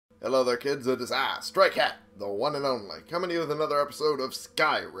Hello there, kids. It is I, Stray Cat, the one and only, coming to you with another episode of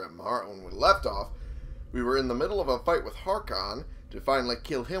Skyrim. When we left off, we were in the middle of a fight with Harkon to finally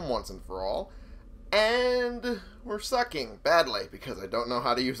kill him once and for all, and we're sucking badly because I don't know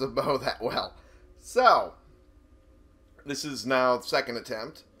how to use a bow that well. So, this is now the second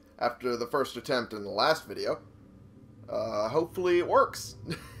attempt after the first attempt in the last video. Hopefully it works.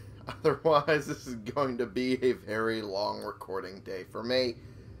 Otherwise, this is going to be a very long recording day for me.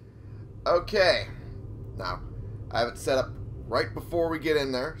 Okay, now, I have it set up right before we get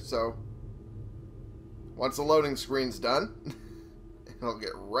in there, so once the loading screen's done, I'll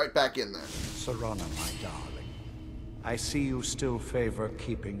get right back in there. Serana, my darling, I see you still favor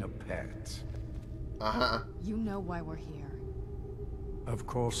keeping a pet. Uh-huh. You know why we're here. Of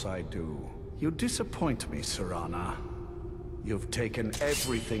course I do. You disappoint me, Serana. You've taken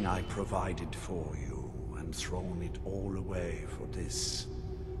everything I provided for you and thrown it all away for this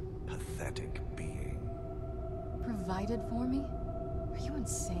pathetic being. Provided for me? Are you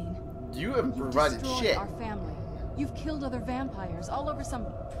insane? You haven't provided destroyed shit. Our family. You've killed other vampires all over some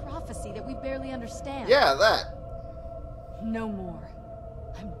prophecy that we barely understand. Yeah, that. No more.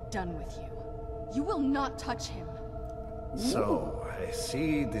 I'm done with you. You will not touch him. So, I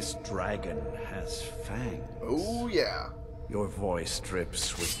see this dragon has fangs. Oh, yeah. Your voice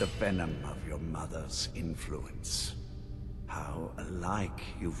drips with the venom of your mother's influence. How alike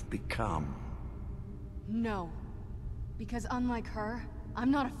you've become. No. Because unlike her,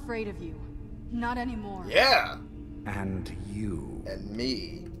 I'm not afraid of you. Not anymore. Yeah. And you. And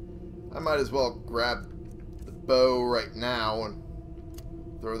me. I might as well grab the bow right now and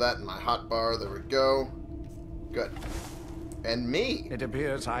throw that in my hotbar. There we go. Good. And me. It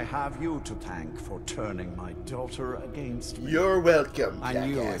appears I have you to thank for turning my daughter against me. You're welcome, I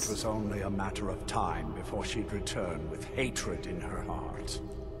knew it jackass. was only a matter of time before she'd return with hatred in her heart.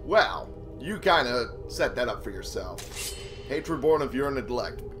 Well, you kind of set that up for yourself. Hatred born of your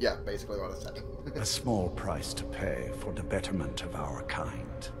neglect. Yeah, basically what I said. A small price to pay for the betterment of our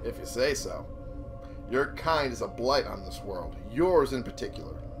kind. If you say so. Your kind is a blight on this world. Yours in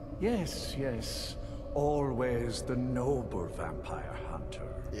particular. Yes, yes. Always the noble vampire hunter.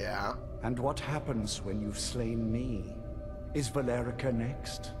 Yeah. And what happens when you've slain me? Is Valerica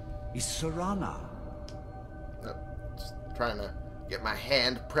next? Is Serana? Just trying to get my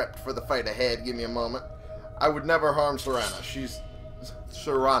hand prepped for the fight ahead. Give me a moment. I would never harm Serana. She's...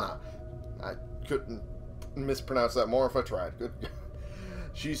 Serana. I couldn't mispronounce that more if I tried. Good.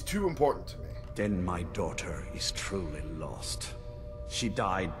 She's too important to me. Then my daughter is truly lost. She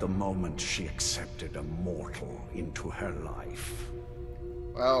died the moment she accepted a mortal into her life.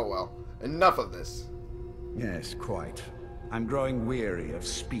 Oh, well. Enough of this. Yes, quite. I'm growing weary of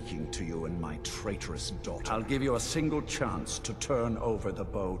speaking to you and my traitorous daughter. I'll give you a single chance to turn over the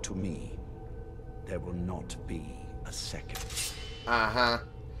bow to me. There will not be a second. Uh-huh.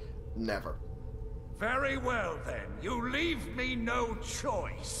 Never. Very well, then. You leave me no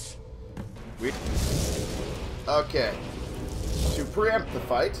choice. Okay. To preempt the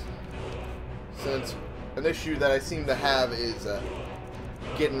fight, since an issue that I seem to have is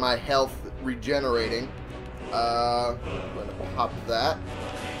getting my health regenerating, I'm going to pop that.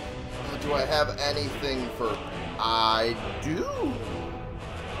 Do I have anything for... I do!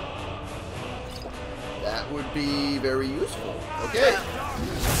 That would be very useful. Okay.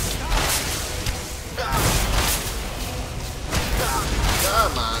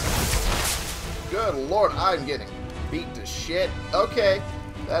 Come on. Good lord, I'm getting beat to shit. Okay.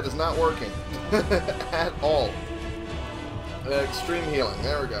 That is not working. At all. Extreme healing.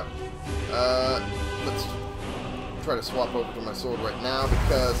 There we go. Let's try to swap over to my sword right now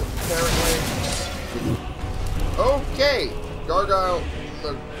because apparently... Okay! Gargoyle.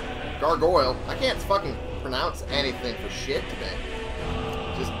 I can't fucking pronounce anything for shit today.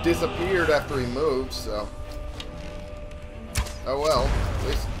 Just disappeared after he moved, so... Oh well. At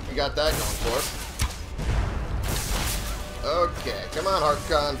least we got that going for us. Okay, come on,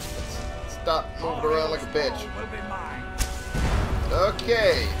 Harkon. Let's stop moving around like a bitch.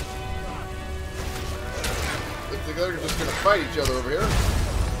 Okay. Looks like they're just gonna fight each other over here.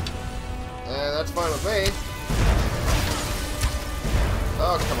 And that's fine with me.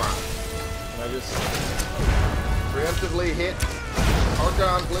 Oh, come on. Can I just preemptively hit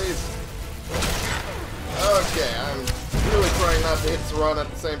Harkon, please? Okay, I'm really trying not to hit Serana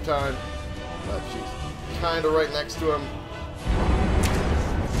at the same time. But she's kinda right next to him.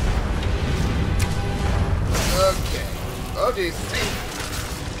 Okay. Oh, jeez.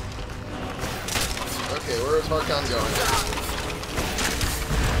 Okay, where is Harkon going?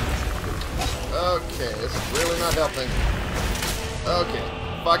 Okay, this is really not helping. Okay.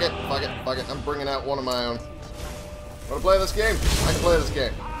 Fuck it. Fuck it. Fuck it. I'm bringing out one of my own. Want to play this game? I can play this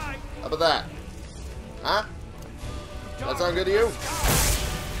game. How about that? Huh? That sound good to you?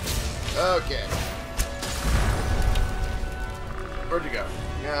 Okay. Where'd you go?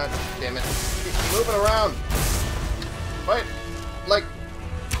 God damn it. Keep moving around. Fight. Like,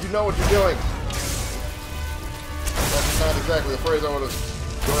 you know what you're doing. That's not exactly the phrase I would have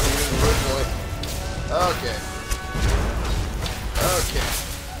going to use originally. Okay. Okay.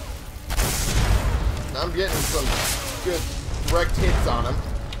 I'm getting some good direct hits on him.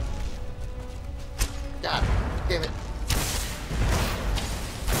 God damn it.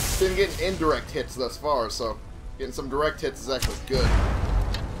 Been getting indirect hits thus far, so getting some direct hits is actually good.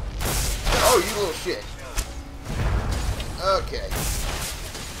 Oh, you little shit. Okay.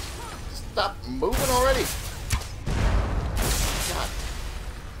 Stop moving already. God.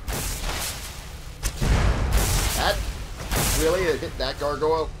 That? Really? It hit that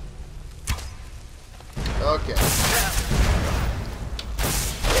gargoyle? Okay.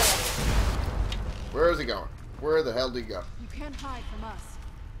 Where is he going? Where the hell did he go? You can't hide from us.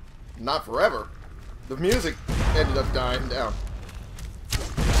 Not forever. The music ended up dying down.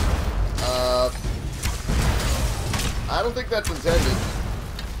 I don't think that's intended.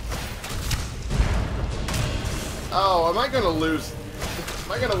 Oh, am I gonna lose?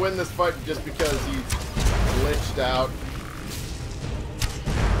 Am I gonna win this fight just because he glitched out?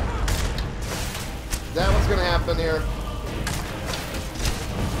 Is that what's gonna happen here?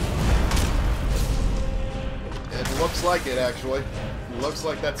 It looks like it, actually. It looks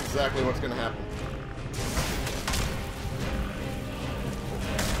like that's exactly what's gonna happen.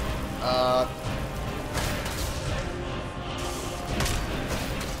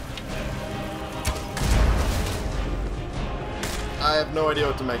 I have no idea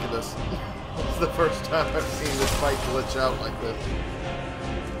what to make of this. It's the first time I've seen this fight glitch out like this.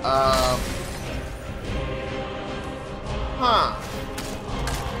 Huh.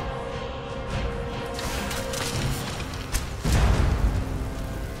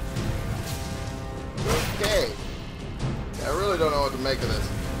 Okay. I really don't know what to make of this.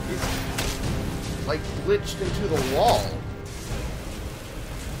 He's like glitched into the wall.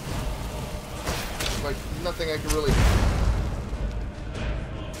 Like nothing I can really.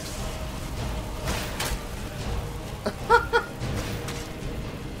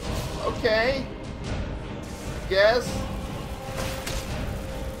 Okay. Guess.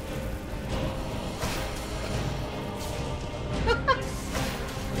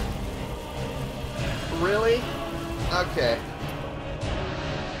 Really? Okay.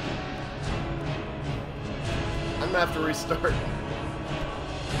 I'm gonna have to restart.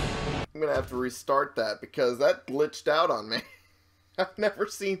 I'm gonna have to restart that because that glitched out on me. I've never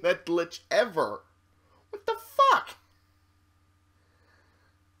seen that glitch ever. What the fuck?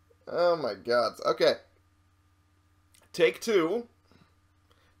 Oh my god. Okay. Take two.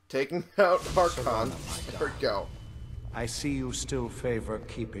 Taking out Harkon. There we go. I see you still favor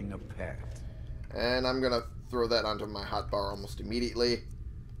keeping a pet. And I'm gonna throw that onto my hotbar almost immediately.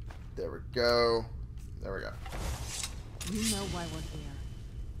 There we go. There we go. You know why we're here.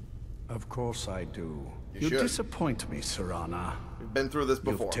 Of course I do. You You should. disappoint me, Serana. We've been through this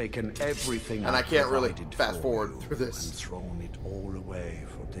before. You've taken everything And I can't really provided fast for forward you through this. and thrown it all away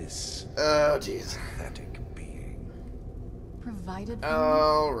for this Oh, jeez. pathetic being. Provided for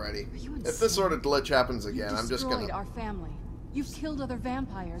Alrighty. Are you If this sort of glitch happens me? again, You've I'm just destroyed gonna... our family. You've killed other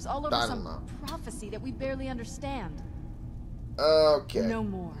vampires all over I don't some know. prophecy that we barely understand. Okay. No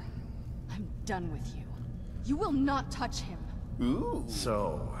more. I'm done with you. You will not touch him. Ooh.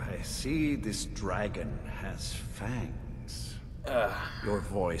 So, I see this dragon has fangs. Your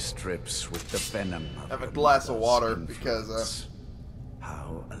voice drips with the venom of Have a your glass of mother's water because, influence.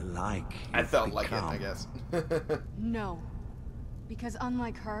 How alike I you've felt like it, become. I guess. No. Because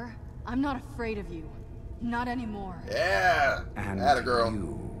unlike her, I'm not afraid of you. Not anymore. Yeah. And Atta girl.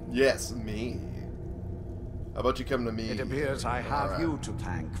 you. Yes, me. How about you come to me? It appears I have Alright. you to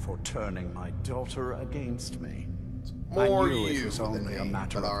thank for turning my daughter against me. More I knew you it was than only a me,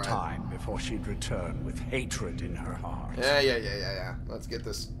 matter but of alright. time before she'd return with hatred in her heart. Yeah. Let's get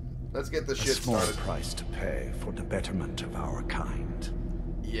this A shit small started. price to pay for the betterment of our kind.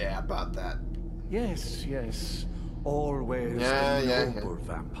 Yeah, about that. Yes. Always Yeah, a yeah. noble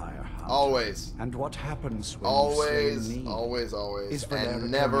vampire hunter. Always. And what happens when Always, you slay me? always, Is and Valerica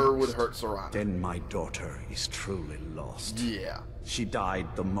never would next? hurt Serana. Then my daughter is truly lost. Yeah. She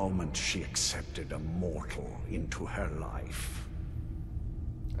died the moment she accepted a mortal into her life.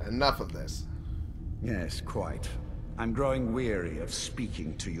 Enough of this. Yes, quite. I'm growing weary of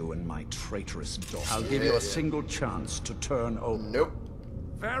speaking to you and my traitorous daughter. I'll give you Yeah. a single chance to turn over. Nope.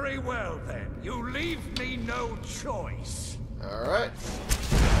 Very well, then. You leave me no choice. Alright.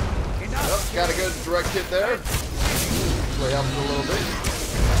 Enough. Oh, got a good direct hit there. Actually helped a little bit.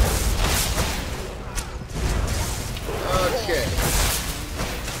 Okay.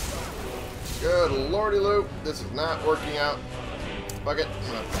 Good lordy loop. This is not working out. Fuck it. I'm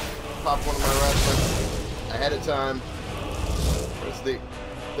gonna pop one of my rattlers ahead of time. Where's the...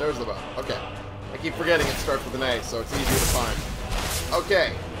 There's the bow. Okay. I keep forgetting it starts with an A, so it's easier to find. Okay.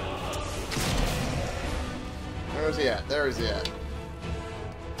 Where's he at? There is he at.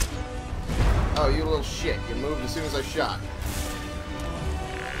 Oh, you little shit. You moved as soon as I shot.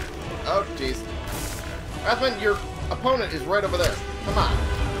 Oh, jeez. Rathman, your opponent is right over there. Come on.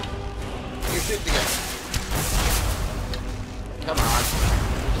 Get your shit together. Come on.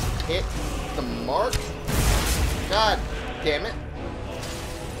 Just hit the mark. God damn it.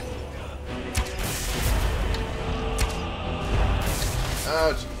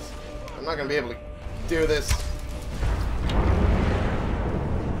 Oh, jeez. I'm not going to be able to do this.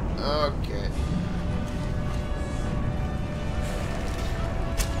 Okay.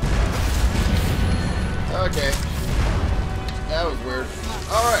 Okay. That was weird.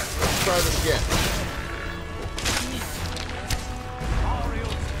 Alright, let's try this again.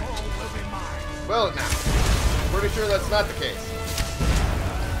 Well, now. Pretty sure that's not the case.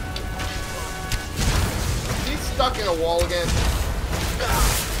 Is he stuck in a wall again?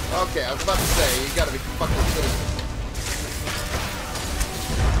 Okay, I was about to say, you gotta be fucking kidding me.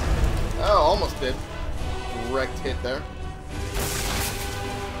 Oh, almost did. Direct hit there.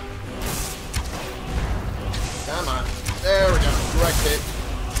 Come on. There we go. Direct hit.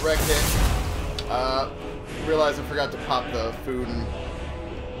 Direct hit. Realized I forgot to pop the food and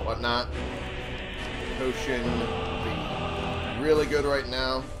whatnot. Potion would be really good right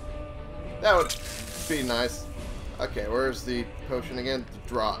now. That would be nice. Okay, where's the potion again?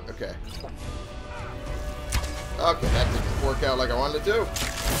 Draw. Okay. Okay, that didn't work out like I wanted it to.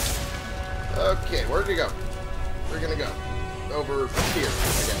 Okay, where'd you go? We're gonna go. Over here,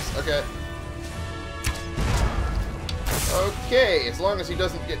 I guess. Okay. Okay, as long as he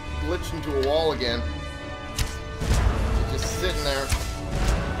doesn't get glitched into a wall again. He's just sitting there.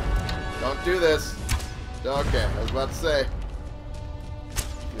 Don't do this. Okay, I was about to say.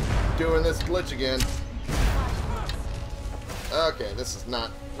 Doing this glitch again. Okay, this is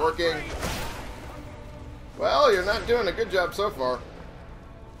not working. Well, you're not doing a good job so far.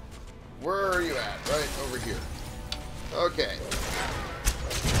 Where are you at? Right over here. Okay.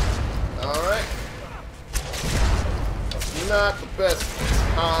 Alright. Not the best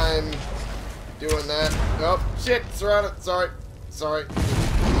time doing that. Oh, shit. Surrounded. Sorry. Sorry.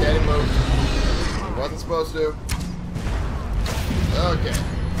 Daddy moved. Wasn't supposed to. Okay.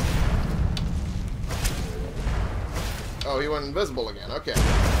 Oh, he went invisible again. Okay.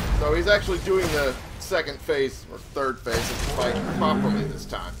 So he's actually doing the second phase, or third phase of the fight properly this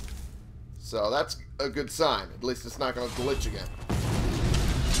time. So that's a good sign. At least it's not going to glitch again.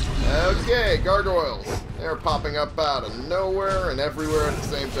 Okay, gargoyles. They're popping up out of nowhere and everywhere at the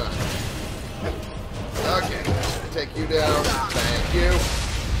same time. Okay, take you down. Thank you.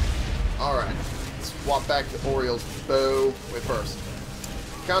 Alright, swap back to Oriel's bow. Wait, first.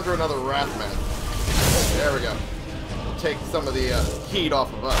 Counter another Wrathman. There we go. Take some of the heat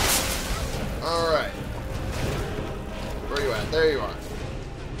off of us. Alright. Where are you at? There you are.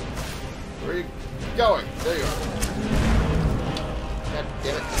 Where are you going? There you are. God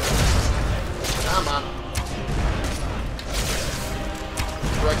damn it. Come on.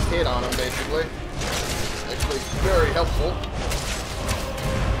 Direct hit on him, basically. Actually, very helpful.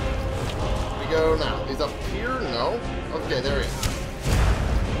 We go now. He's up here? No. Okay, there he is.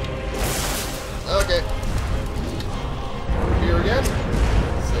 Okay. Here again.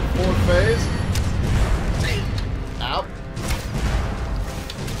 It's the fourth phase. Ow.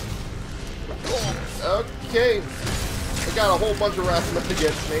 Okay. We got a whole bunch of Wrathmen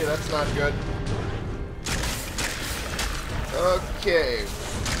against me. That's not good. Okay.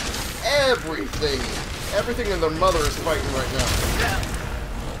 Everything in their mother is fighting right now.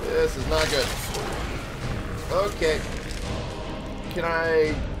 This is not good. Okay. Can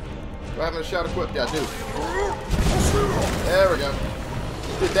I... Do I have a shot equipped? Yeah, I do. There we go.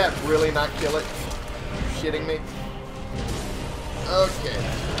 Did that really not kill it? Shitting me? Okay.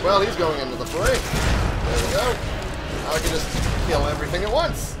 Well, he's going into the fray. There we go. I can just kill everything at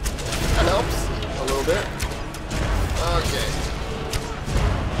once. That helps a little bit. Okay.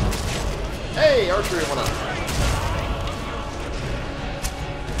 Hey, archery went up.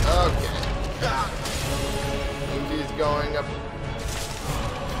 Okay. He's going up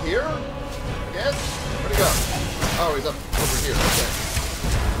here? Yes? Where'd he go? Oh, he's up over here. Okay.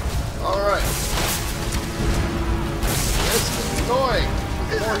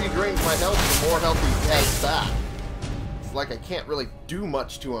 drains my health, the more health he has back. It's like I can't really do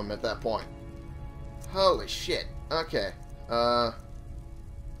much to him at that point. Holy shit. Okay. That'll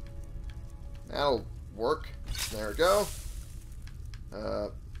work. There we go.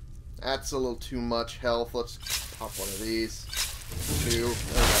 That's a little too much health. Let's pop one of these. 2. There we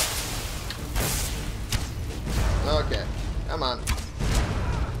go. Okay. Come on.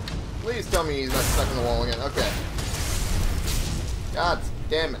 Please tell me he's not stuck in the wall again. Okay. God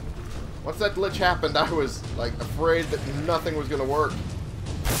damn it. Once that glitch happened, I was, like, afraid that nothing was gonna work.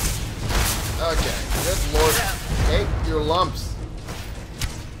 Okay. Good lord. Take your lumps.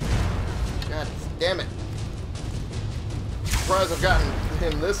 God damn it. I'm surprised I've gotten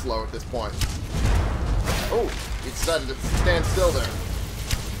him this low at this point. Oh, he decided to stand still there.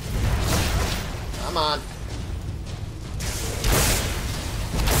 Come on.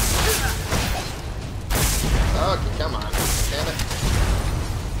 Okay, come on. Damn it.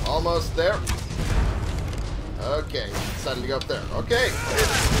 Almost there. Okay, decided to go up there. Okay.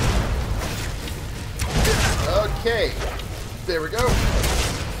 Okay. There we go.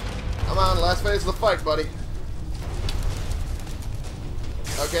 Come on, last phase of the fight, buddy.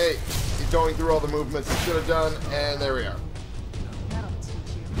 Okay, he's going through all the movements he should have done, and there we are. That'll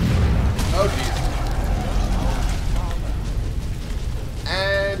teach you. Oh, jeez.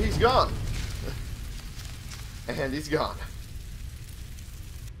 And he's gone. And he's gone.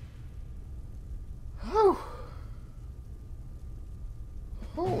 Whew.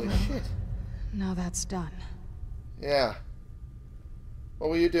 Holy shit. Now that's done. Yeah. What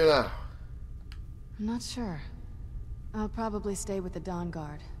will you do now? I'm not sure. I'll probably stay with the Dawn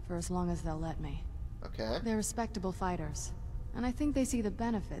Guard for as long as they'll let me. Okay. They're respectable fighters, and I think they see the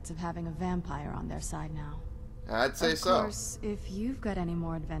benefits of having a vampire on their side now. I'd say so. Of course, if you've got any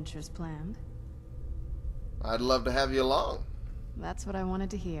more adventures planned. I'd love to have you along. That's what I wanted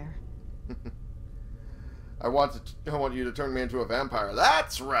to hear. I want you to turn me into a vampire.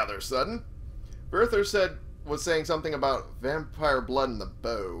 That's rather sudden. Berther was saying something about vampire blood in the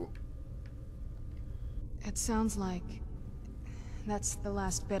bow. It sounds like that's the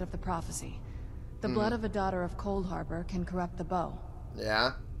last bit of the prophecy. The blood of a daughter of Cold Harbor can corrupt the bow.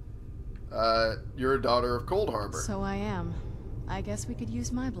 Yeah? You're a daughter of Cold Harbor. So I am. I guess we could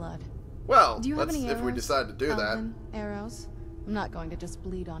use my blood. Well, Do you have any if we arrows? decide to do that. Arrows? I'm not going to just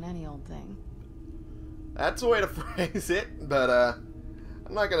bleed on any old thing. That's a way to phrase it, but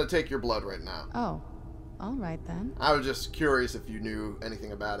I'm not going to take your blood right now. Oh, all right then. I was just curious if you knew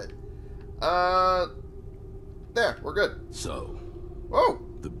anything about it. There, we're good. So, Whoa,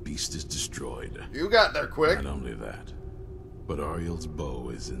 the beast is destroyed. you got there quick. Not only that, but Ariel's bow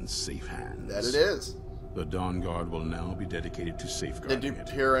is in safe hands. That it is. The Dawn Guard will now be dedicated to safeguarding Did you it.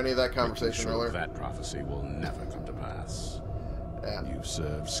 hear any of that Making conversation sure earlier? that prophecy will never come to pass. Yeah. You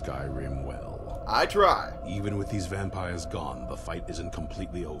served Skyrim well. I try. Even with these vampires gone, the fight isn't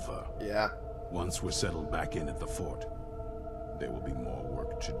completely over. Yeah. Once we're settled back in at the fort, there will be more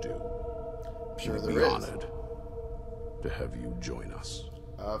work to do. Sure We'll there be is. honored to have you join us.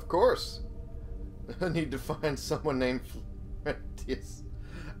 Of course. I need to find someone named Florentius.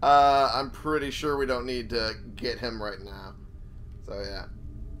 I'm pretty sure we don't need to get him right now. So yeah.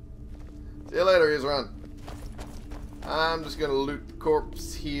 See you later, Isran. I'm just gonna loot the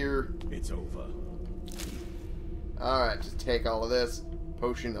corpse here. It's over. Alright, just take all of this.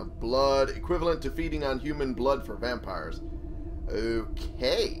 Potion of blood, equivalent to feeding on human blood for vampires.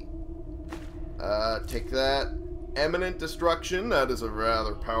 Okay. Take that. Eminent destruction, that is a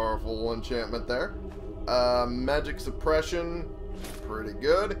rather powerful enchantment there. Magic suppression, pretty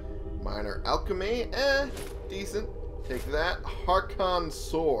good. Minor alchemy, decent. Take that. Harkon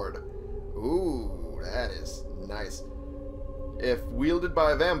sword. Ooh, that is nice. If wielded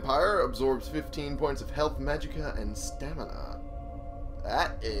by a vampire, absorbs 15 points of health, magicka, and stamina.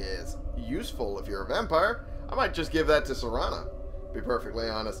 That is useful if you're a vampire. I might just give that to Serana, to be perfectly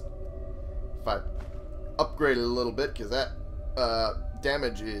honest. If I upgrade it a little bit, because that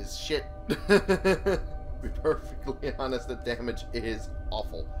damage is shit. To be perfectly honest, the damage is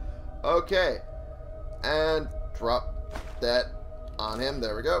awful. Okay. And drop that on him.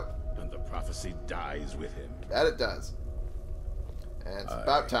 There we go. And the prophecy dies with him. That it does. And it's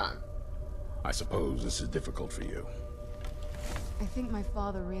about time. I suppose this is difficult for you. I think my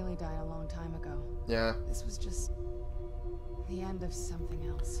father really died a long time ago. Yeah. This was just the end of something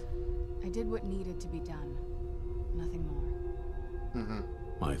else. I did what needed to be done. Nothing more. Mm-hmm.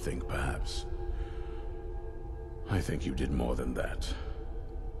 I think perhaps. I think you did more than that.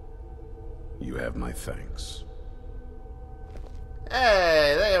 You have my thanks.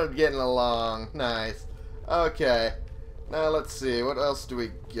 Hey, they are getting along. Nice. Okay. Now, let's see. What else do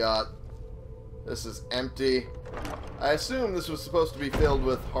we got? This is empty. I assume this was supposed to be filled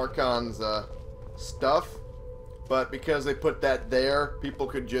with Harkon's stuff, but because they put that there, people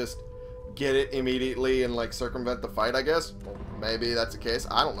could just get it immediately and, like, circumvent the fight, I guess. Well, maybe that's the case.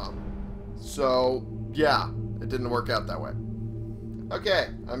 I don't know. So, yeah, it didn't work out that way. Okay,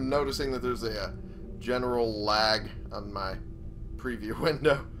 I'm noticing that there's a general lag on my preview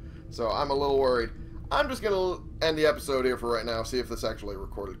window, so I'm a little worried. I'm just going to end the episode here for right now, see if this actually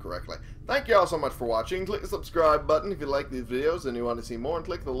recorded correctly. Thank you all so much for watching. Click the subscribe button if you like these videos and you want to see more, and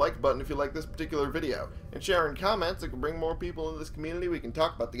click the like button if you like this particular video. And share in comments, it can bring more people into this community. We can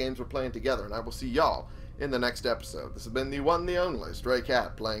talk about the games we're playing together, and I will see y'all in the next episode. This has been the one, the only Stray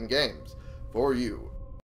Cat, playing games for you.